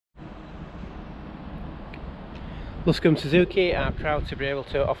Luscombe Suzuki are proud to be able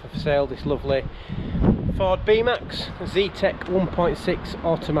to offer for sale this lovely Ford B-Max Z-Tech 1.6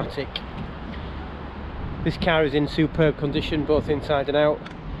 automatic. This car is in superb condition both inside and out,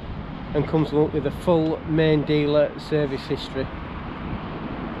 and comes with a full main dealer service history.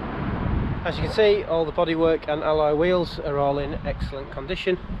 As you can see, all the bodywork and alloy wheels are all in excellent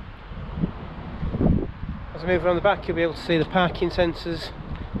condition. As I move around the back, you'll be able to see the parking sensors,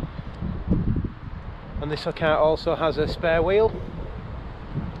 and this car also has a spare wheel.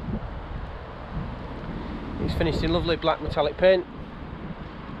 It's finished in lovely black metallic paint.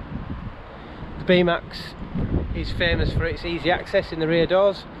 The B-Max is famous for its easy access in the rear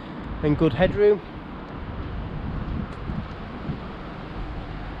doors and good headroom.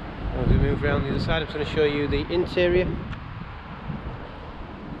 As we move around the other side, I'm going to show you the interior.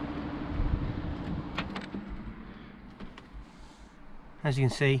 As you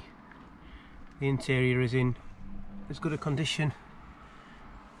can see, the interior is in as good a condition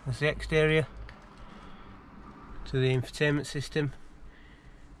as the exterior. To the infotainment system,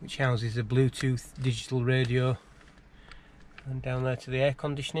 which houses a Bluetooth digital radio, and down there to the air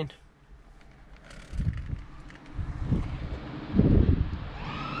conditioning.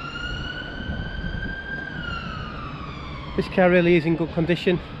 This car really is in good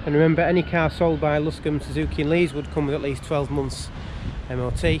condition, and remember, any car sold by Luscombe Suzuki Leeds would come with at least 12 months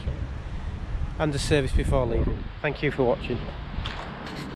MOT and a service before leaving. Thank you for watching.